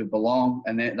people to belong,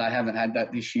 and they haven't had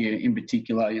that this year in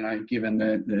particular, you know, given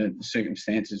the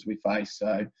circumstances we face.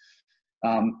 So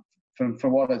for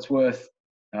what it's worth,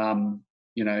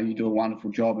 you know, you do a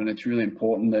wonderful job, and it's really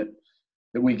important that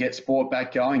that we get sport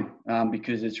back going,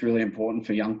 because it's really important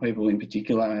for young people in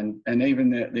particular, and even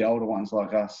the older ones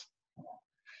like us.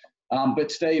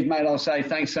 But Steve, mate, I'll say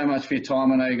thanks so much for your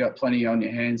time. I know you've got plenty on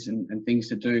your hands and things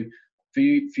to do. For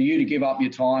you to give up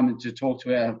your time and to talk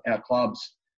to our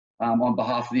clubs on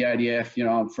behalf of the ADF, you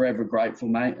know, I'm forever grateful,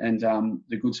 mate, and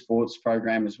the Good Sports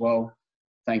program as well.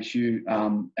 Thanks you,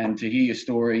 and to hear your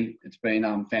story. It's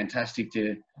been fantastic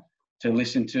to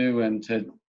listen to and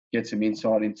to get some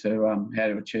insight into how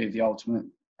to achieve the ultimate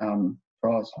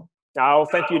prize. Oh,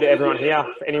 thank you to everyone here.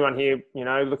 For anyone here, you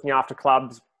know, looking after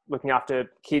clubs, looking after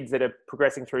kids that are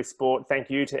progressing through sport. Thank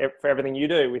you for everything you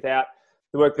do. Without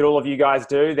the work that all of you guys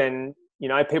do, then, you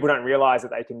know, people don't realise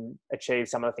that they can achieve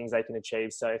some of the things they can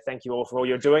achieve. So thank you all for all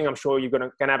you're doing. I'm sure you're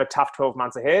going to have a tough 12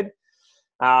 months ahead,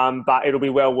 but it'll be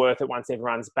well worth it once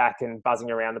everyone's back and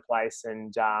buzzing around the place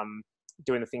and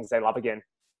doing the things they love again.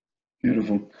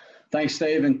 Beautiful. Thanks,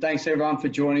 Steve, and thanks everyone for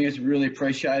joining us. Really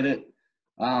appreciate it.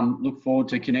 Look forward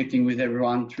to connecting with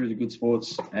everyone through the Good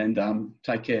Sports, and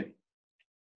take care.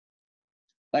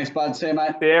 Thanks, bud. See you,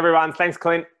 mate. See you, everyone. Thanks,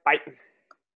 Clint. Bye.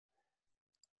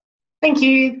 Thank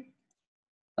you.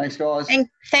 Thanks, guys.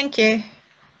 Thank you.